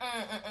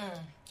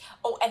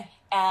 Oh, and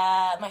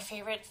my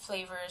favorite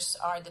flavors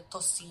are the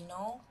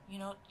tocino. You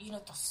know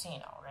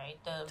tocino,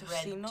 right? The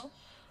tocino? Red.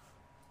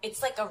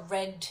 It's like a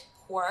red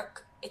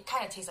pork. It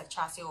kind of tastes like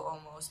chasio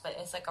almost, but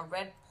it's like a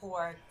red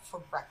pork for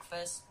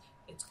breakfast.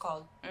 It's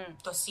called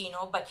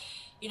tocino, but,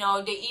 you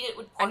know, they eat it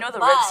with pork. I know the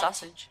red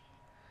sausage.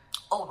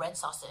 Oh, red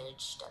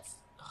sausage. That's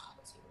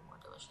even more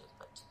delicious.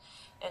 But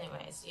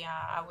anyways, yeah,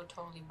 I would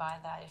totally buy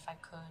that if I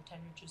could.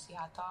 Tender juicy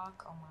hot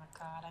dog. Oh my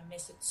god, I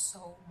miss it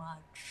so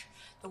much.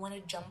 The one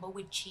at Jumbo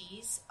with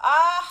cheese.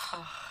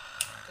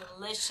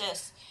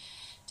 Delicious.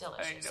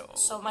 I know.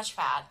 So much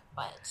fat,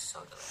 but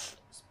so delicious.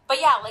 But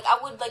yeah, like, I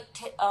would like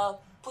to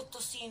put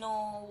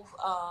tocino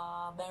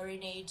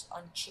marinades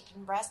on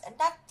chicken breast, and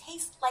that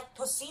tastes like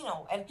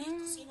tocino, and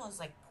tocino is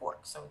like pork,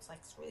 so it's like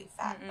it's really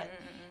fat, but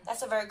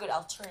that's a very good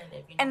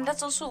alternative. You know, and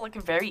that's also like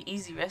a very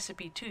easy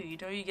recipe too. You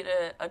know, you get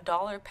a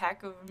 $1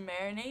 pack of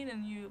marinade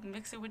and you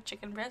mix it with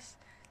chicken breast,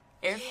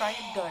 air fry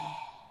it, done.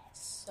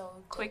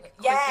 So quick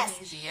and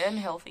easy and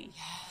healthy.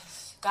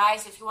 Yes,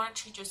 guys, if you want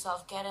to treat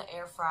yourself, get an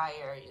air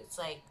fryer. It's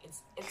like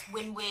it's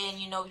win-win.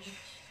 You know,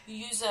 you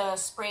use a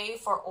spray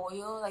for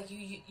oil, like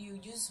you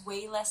use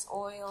way less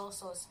oil,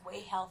 so it's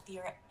way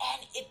healthier,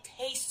 and it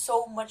tastes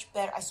so much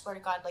better. I swear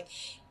to God, like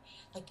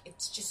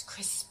it's just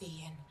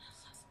crispy and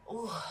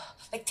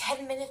like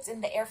 10 minutes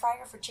in the air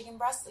fryer for chicken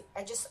breast. Like,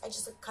 I just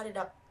like, cut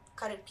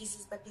it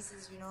pieces by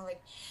pieces, you know,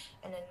 like,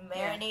 and then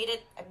marinate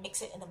it and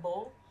mix it in a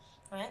bowl,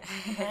 right?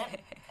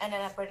 And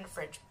then I put it in the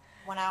fridge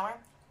 1 hour,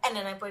 and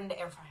then I put it in the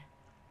air fryer.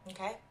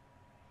 Okay,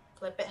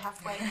 flip it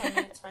halfway, 10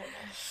 minutes right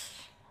there.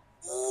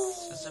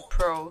 It's a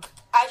pro.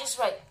 I just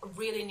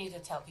really need to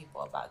tell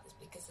people about this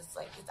because it's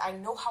like I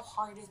know how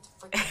hard it is to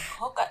freaking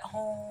cook at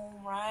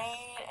home,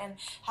 right? And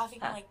having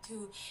like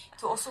to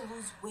also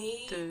lose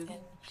weight. Dude,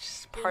 and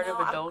just part of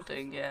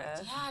adulting,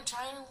 yeah. Yeah,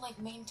 trying to like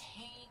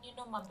maintain,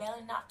 my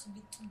belly not to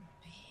be too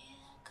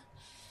big.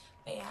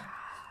 But yeah.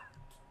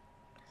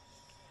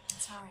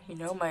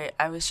 Sorry.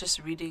 I was just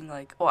reading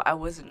I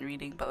wasn't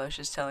reading, but I was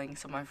just telling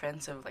some of my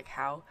friends of like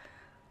how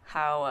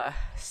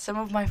some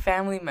of my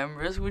family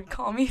members would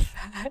call me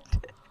fat.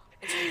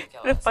 It's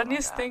ridiculous. The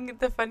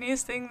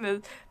funniest thing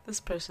that this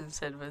person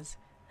said was,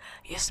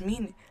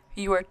 "Yasmin,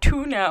 you are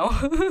 2 now."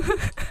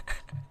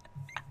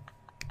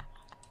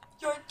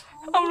 You're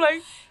 2? I'm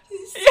like,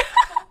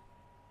 yeah.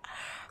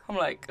 I'm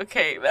like,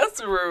 okay,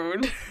 that's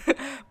rude.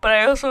 But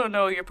I also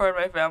know you're part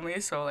of my family,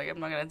 so like I'm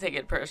not gonna take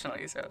it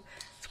personally, so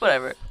it's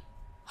whatever.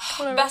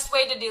 Best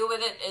way to deal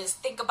with it is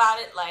think about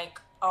it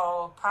like,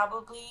 oh,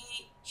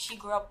 probably she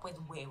grew up with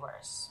way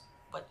worse.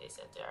 What they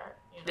said to her,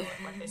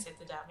 what they said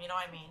to them, you know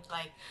what I mean?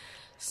 Like,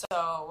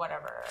 so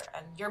whatever,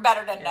 and you're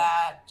better than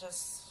that.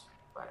 Just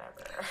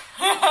whatever.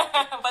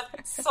 But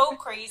it's so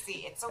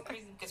crazy. It's so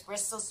crazy because we're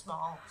so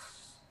small.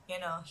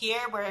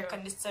 Here we're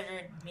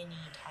considered mini,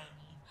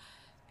 tiny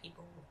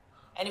people,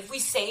 and if we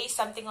say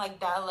something like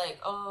that, like,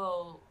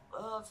 oh,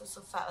 I feel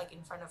so fat, like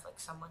in front of like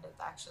someone that's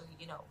actually,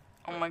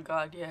 oh my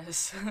God,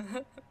 yes.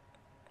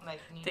 like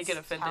they get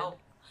offended. Help.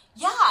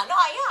 Yeah,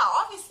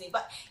 obviously,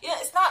 but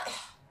it's not.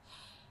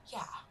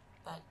 Yeah,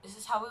 but this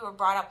is how we were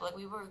brought up. Like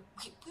we were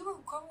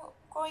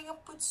growing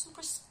up with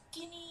super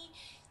skinny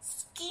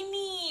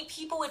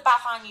people with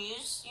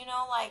bahanus,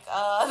 like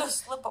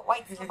those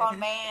white slip-on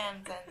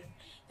vans, and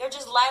they're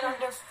just light on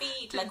their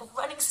feet, like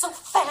running so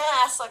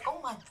fast, like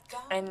oh my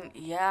God. And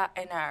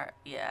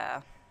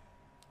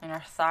and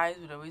our thighs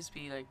would always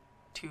be like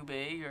too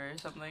big or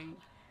something.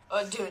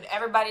 Oh, dude,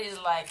 everybody is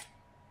like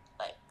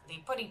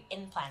they're putting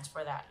implants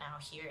for that now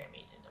here. I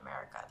mean, in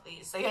America at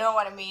least. So you know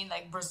what I mean?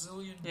 Like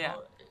Brazilian, blah,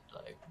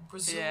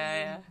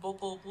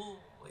 blah, blah.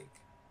 Like,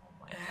 oh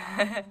my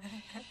God.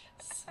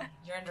 So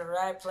you're in the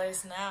right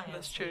place now.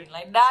 That's true.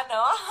 Like that,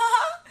 no?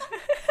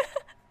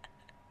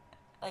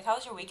 Like, how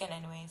was your weekend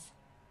anyways?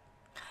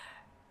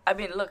 I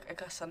mean, look, I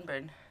got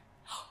sunburned.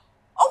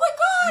 Oh my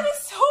God,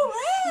 it's so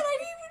red. I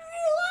didn't even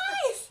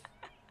realize.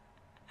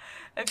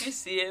 If you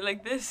see it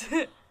like this,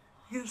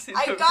 you'll see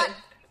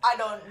I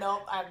don't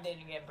know. I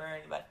didn't get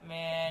burned, but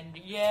man,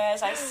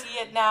 yes, I see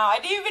it now. I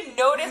didn't even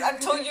notice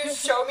until you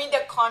showed me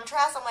the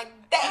contrast. I'm like,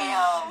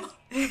 damn.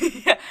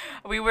 Yeah,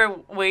 we were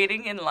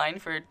waiting in line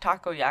for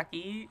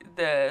takoyaki,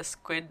 the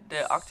squid,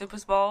 the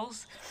octopus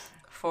balls,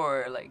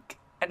 for like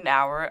an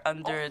hour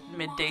under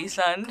midday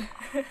sun.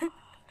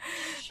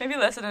 Maybe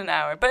less than an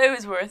hour, but it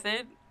was worth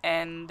it.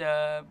 And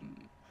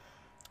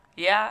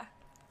yeah.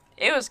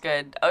 It was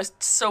good. It was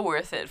so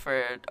worth it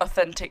for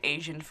authentic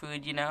Asian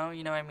food, you know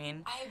what I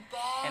mean? I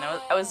bet. And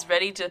I was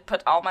ready to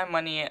put all my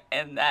money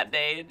in that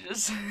day.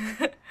 Just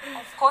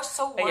of course,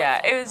 so worth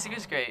it. It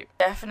was great.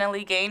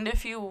 Definitely gained a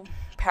few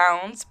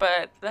pounds,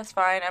 but that's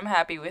fine. I'm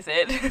happy with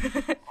it.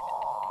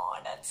 Oh,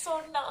 that's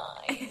so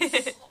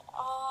nice.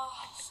 Oh,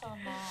 so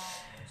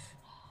nice.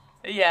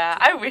 Yeah,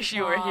 I wish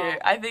you were here.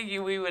 I think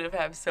we would have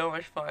had so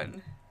much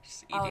fun.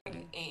 Just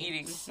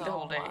eating so the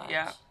whole day. Much.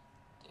 Yeah.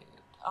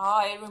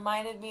 Oh, it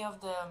reminded me of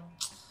the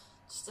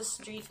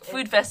street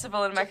food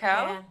festival in Macau.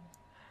 Japan.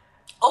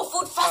 Oh,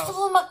 food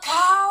festival in Macau.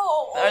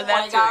 Oh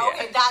my God. Yeah.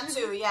 Okay, that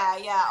too.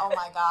 Yeah. Oh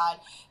my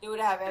God. They would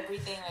have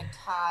everything like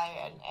Thai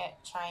and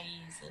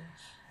Chinese and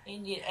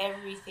Indian,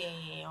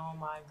 everything. Oh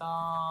my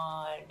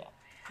God.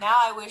 Now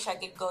I wish I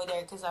could go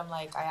there because I'm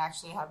like I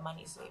actually have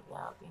money saved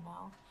up.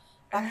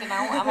 Back then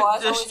I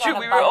was always on a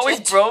we budget. were always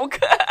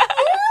broke.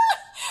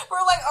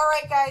 We're like, all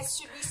right, guys,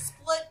 should we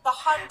split the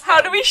 100?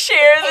 How do we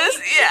share this?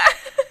 Yeah.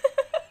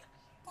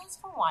 Thanks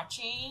for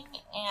watching,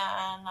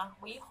 and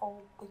we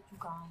hope that you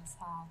guys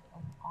have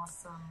an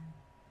awesome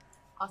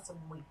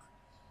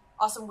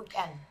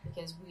weekend,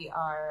 because we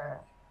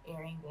are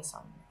airing this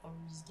on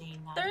Thursday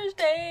night.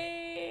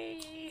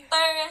 Thursday.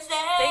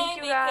 Thank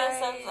you, guys.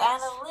 Because of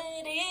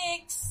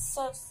analytics,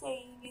 so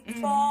say it's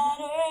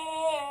better.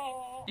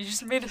 You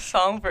just made a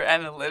song for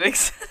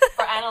analytics.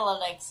 For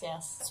analytics,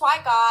 yes. That's why,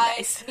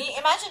 guys. Nice.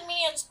 Imagine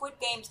me in Squid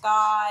Games,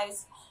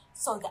 guys.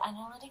 So the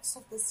analytics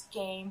of this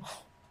game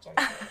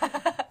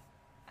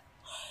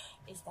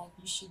is that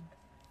you should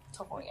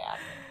totally add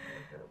me to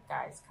your group,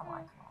 guys. Come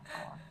on.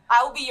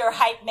 I will be your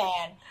hype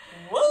man.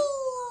 Woo!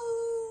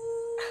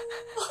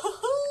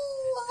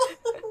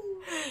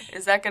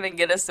 Is that gonna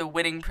get us the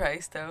winning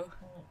prize, though?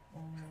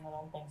 I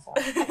don't think so.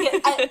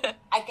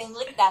 I can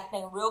lick that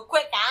thing real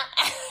quick,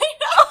 huh?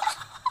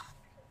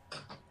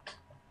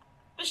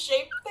 The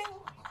shape thing.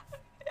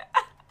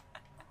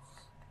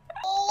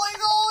 Oh my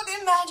God!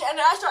 Imagine, and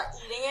then I start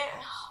eating it.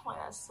 Oh my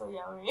God, it's so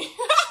yummy.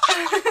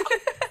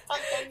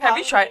 Have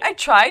you tried? I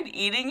tried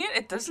eating it.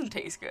 It doesn't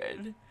taste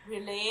good.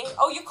 Really?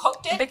 Oh, you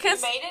cooked it?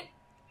 Because you made it?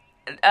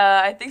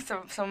 I think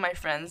some of my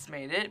friends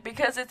made it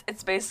because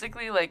it's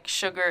basically like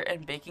sugar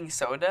and baking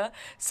soda.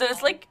 So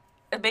it's like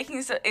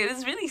baking soda, it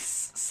was really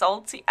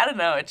salty. I don't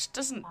know. It just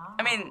doesn't.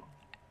 I mean,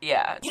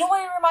 yeah. You know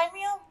what it reminded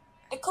me of?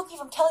 The cookie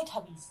from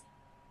Teletubbies.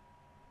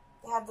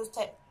 They have those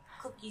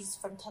cookies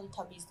from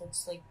Teletubbies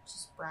that's like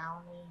just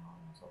brown and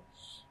so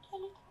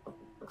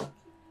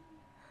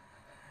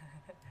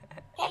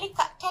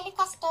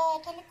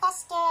Telecustard.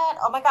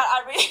 Oh my god,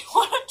 I really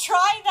want to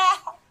try that.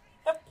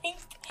 The pink.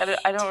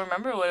 I don't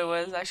remember what it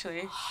was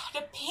actually.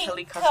 The pink.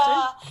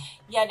 Telecustard?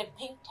 Yeah, the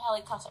pink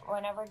Telecustard.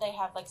 Whenever they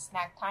have like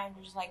snack time,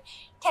 they're just like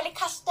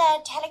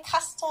Telecustard.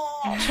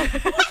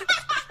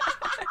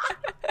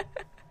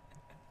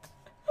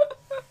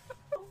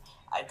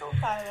 I told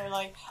Tyler,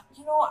 like,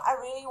 I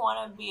really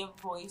want to be a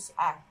voice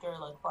actor,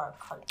 like, for a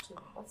cartoon.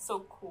 That's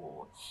so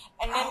cool.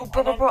 And then,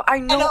 bro, I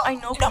know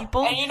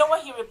people. And you know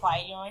what he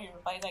replied?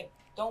 He's like,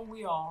 don't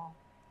we all?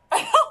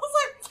 And I was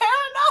like, fair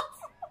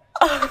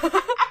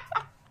enough.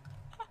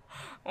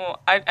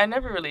 Well, I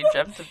never really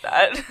dreamt of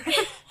that.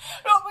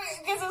 No,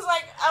 because it's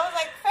like, I was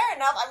like, fair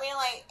enough. I mean,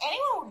 like,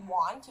 anyone would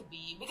want to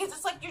be, because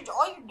it's like,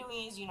 all you're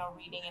doing is,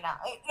 reading and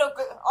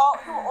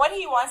what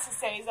he wants to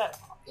say is that,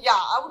 yeah,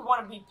 I would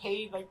want to be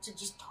paid, like, to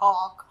just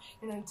talk,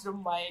 into the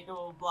mic, blah,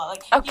 blah, blah.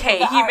 Like,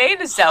 okay, he made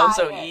it sound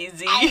so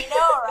easy. I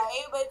know,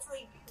 right? But it's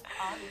like,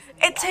 honestly,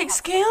 it takes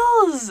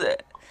skills.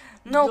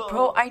 No,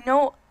 bro, I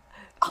know.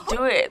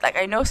 Do it. Like,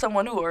 I know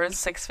someone who earns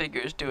 6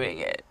 figures doing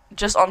it,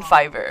 just on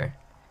Fiverr.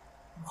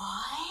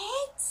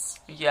 What?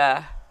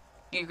 Yeah.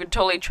 You could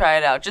totally try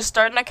it out. Just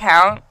start an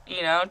account,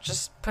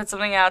 just put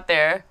something out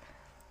there.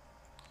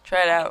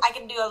 Try it out. I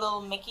can do a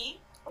little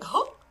Mickey.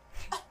 No.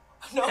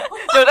 No,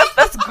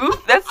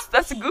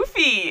 that's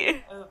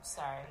Goofy. Oops,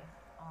 sorry.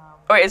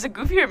 Or is it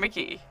Goofy or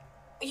Mickey?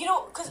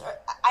 Because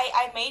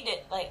I made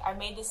it, like, I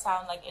made it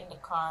sound like in the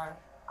car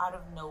out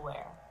of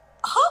nowhere.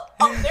 Oh,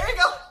 there we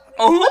go.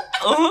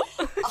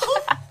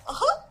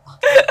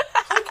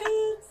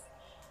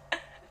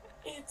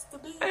 It's the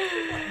blues.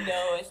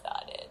 No, it's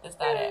not it. That's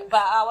not it.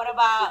 But what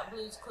about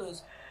Blue's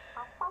Clues?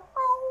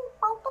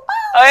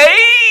 Hey!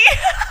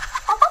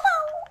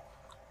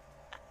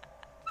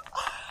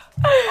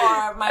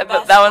 Or my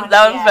best that one's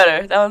yet.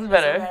 better. That one's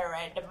better.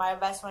 Right? My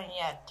best one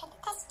yet.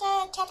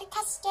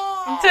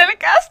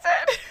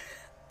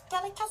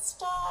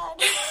 Telecustard.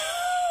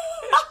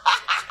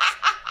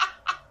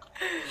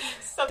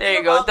 There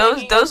you go.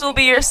 Those will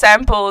be your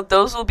sample.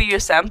 Those will be your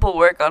sample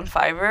work on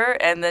Fiverr,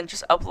 and then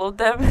just upload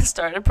them and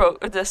start a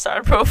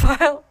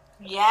profile.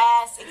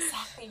 Yes,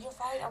 exactly. You're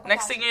right. Oh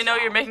Next thing you know,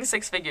 you're making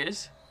 6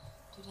 figures.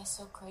 Dude, that's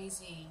so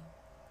crazy.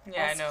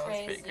 Yeah, that's I know.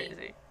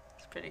 crazy.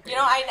 It's pretty crazy.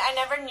 I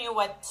never knew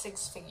what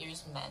 6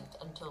 figures meant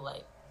until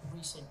like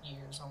recent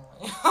years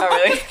only. Oh,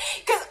 really?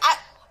 Because I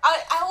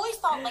always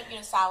thought like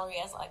salary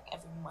as like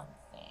every month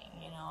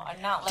thing,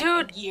 and not like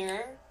a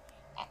year.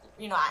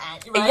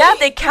 Right? Yeah,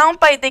 they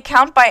count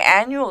by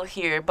annual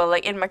here, but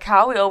like in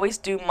Macau, we always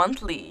do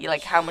monthly.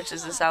 Like, how much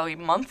is the salary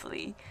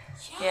monthly?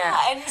 Yeah.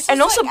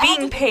 And also like,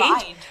 being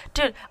paid,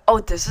 dude. Oh,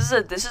 this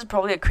is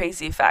probably a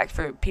crazy fact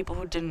for people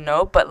who didn't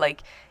know, but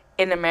like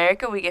in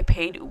America we get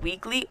paid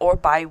weekly or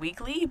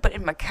bi-weekly, but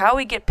in Macau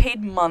we get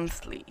paid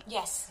monthly.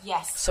 Yes.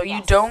 So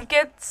you don't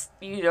get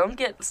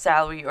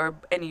salary or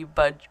any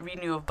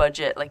renew of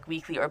budget like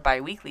weekly or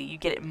bi-weekly. You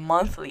get it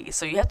monthly.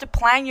 So you have to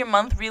plan your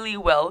month really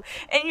well.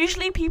 And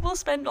usually people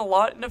spend a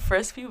lot in the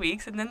first few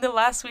weeks, and then the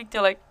last week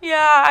they're like,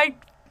 yeah,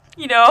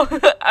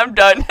 I'm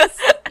done.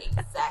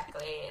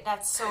 Exactly.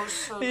 That's so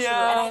true.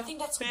 Yeah. And I think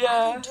that's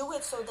why they do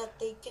it, so that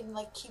they can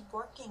like keep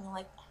working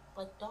like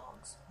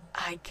dogs.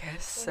 I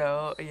guess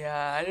so.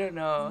 Yeah, I don't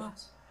know.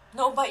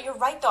 No, but you're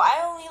right though.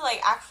 I only like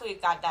actually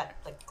got that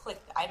like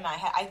clicked in my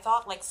head. I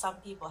thought like some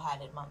people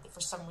had it monthly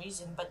for some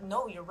reason, but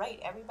no, you're right.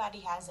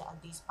 Everybody has it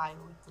at least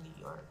bi-weekly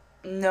or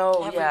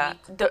no. Yeah,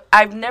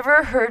 I've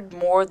never heard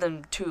more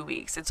than 2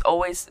 weeks. It's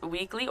always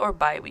weekly or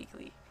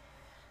bi-weekly.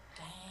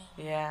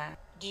 Damn. Yeah.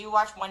 Do you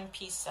watch One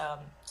Piece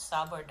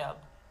sub or dub?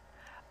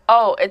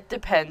 Oh, it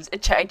depends. I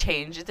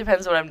change. It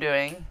depends what I'm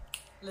doing.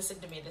 Listen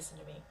to me.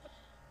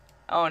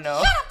 Oh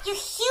no. Shut up, you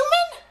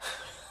human!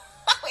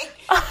 Wait,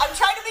 I'm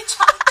trying to be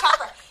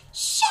Chopper.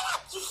 Shut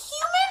up, you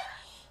human!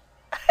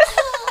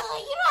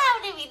 You don't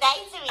have to be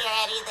nice to me or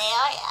anything.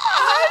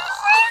 That's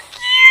so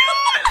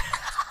cute!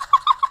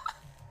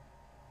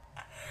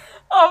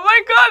 Oh my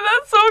god,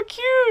 that's so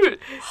cute!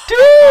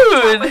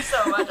 Dude!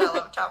 I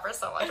love Chopper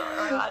so much. Oh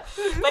my god.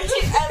 But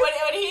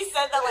when he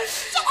said that, like,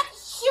 shut up,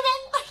 human!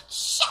 Like,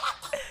 shut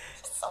up!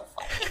 It's so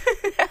funny.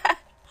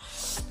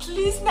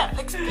 Please,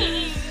 Netflix,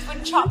 please.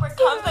 When Chopper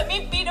comes, let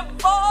me be the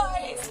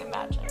voice.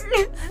 Imagine.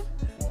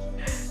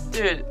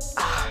 Dude,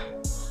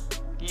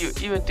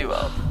 you would do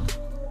well.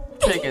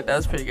 Pretty good. That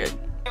was pretty good.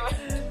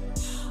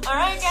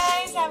 Alright,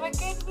 guys. Have a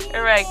good week.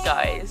 Alright,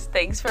 guys.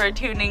 Thanks for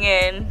tuning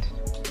in.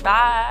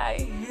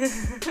 Bye.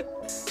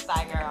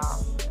 Bye, girl.